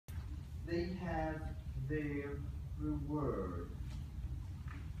they have their reward.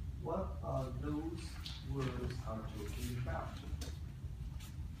 What are those words are talking about?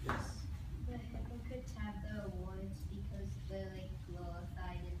 Yes. The hypocrites have the awards because they're like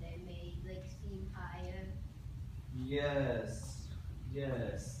glorified and they're made like seem higher. Yes,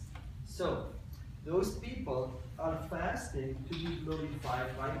 yes. So, those people are fasting to be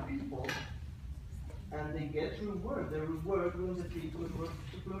glorified by people, and they get reward. The reward when the people work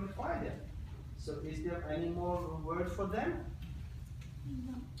to glorify them. So, is there any more reward for them?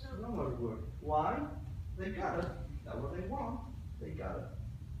 No. No more reward. Why? They got it. That's what they want. They got it.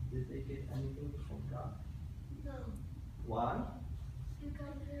 Did they get anything from God? No. Why?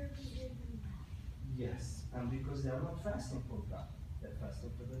 Because they're behaving bad. Yes, and because they are not fasting for God, they're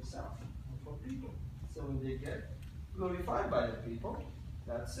fasting for themselves and for people. So when they get glorified by the people,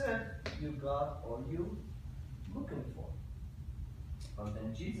 that's it. You got all you looking for. But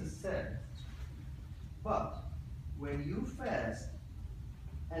then Jesus said, but when you fast,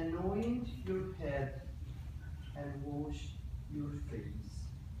 anoint your head and wash your face.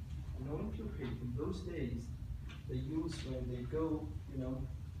 Anoint your head. In those days, they use when they go,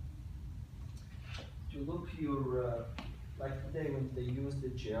 to look your, like today when they use the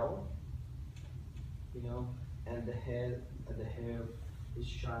gel, and the hair is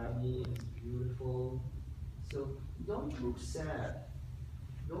shiny, it's beautiful. So don't look sad.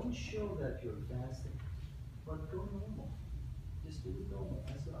 Don't show that you're fasting, but go normal. Just do it normal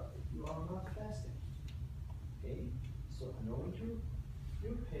as you are not fasting. Okay? So anoint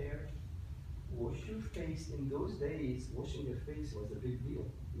your hair, wash your face. In those days, washing your face was a big deal.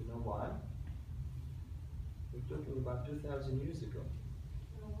 You know why? We're talking about 2,000 years ago.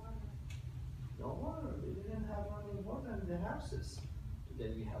 No water. No water. They didn't have running water in their houses.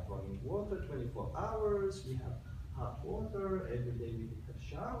 Today we have running water 24 hours. We have hot water. Every day we take a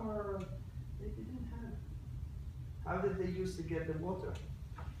shower. They didn't have it. How did they used to get the water?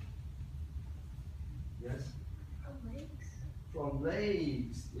 Yes? From lakes. From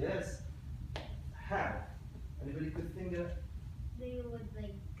lakes. Yes. How? Anybody could think of? They would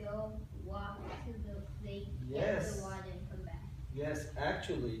like go walk to the lake, Yes. get the water and come back. Yes,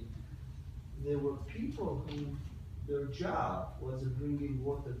 actually, there were people who their job was bringing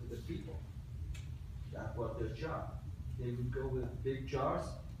water to the people. That was their job. They would go with big jars,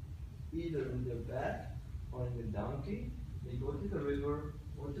 either in their back or in the donkey. They go to the river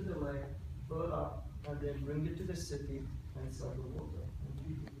or to the lake, fill it up, and then bring it to the city and sell the water. And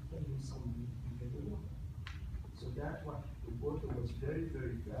people would pay them some money and get the water. So that's why the water was very,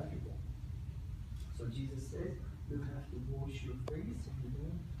 very valuable. So Jesus says, you have to wash your face and you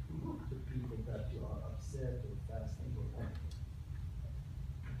don't look to people that you are upset or fasting or anything.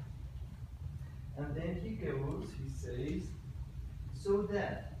 And then he goes, he says, so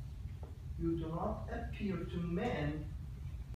that you do not appear to men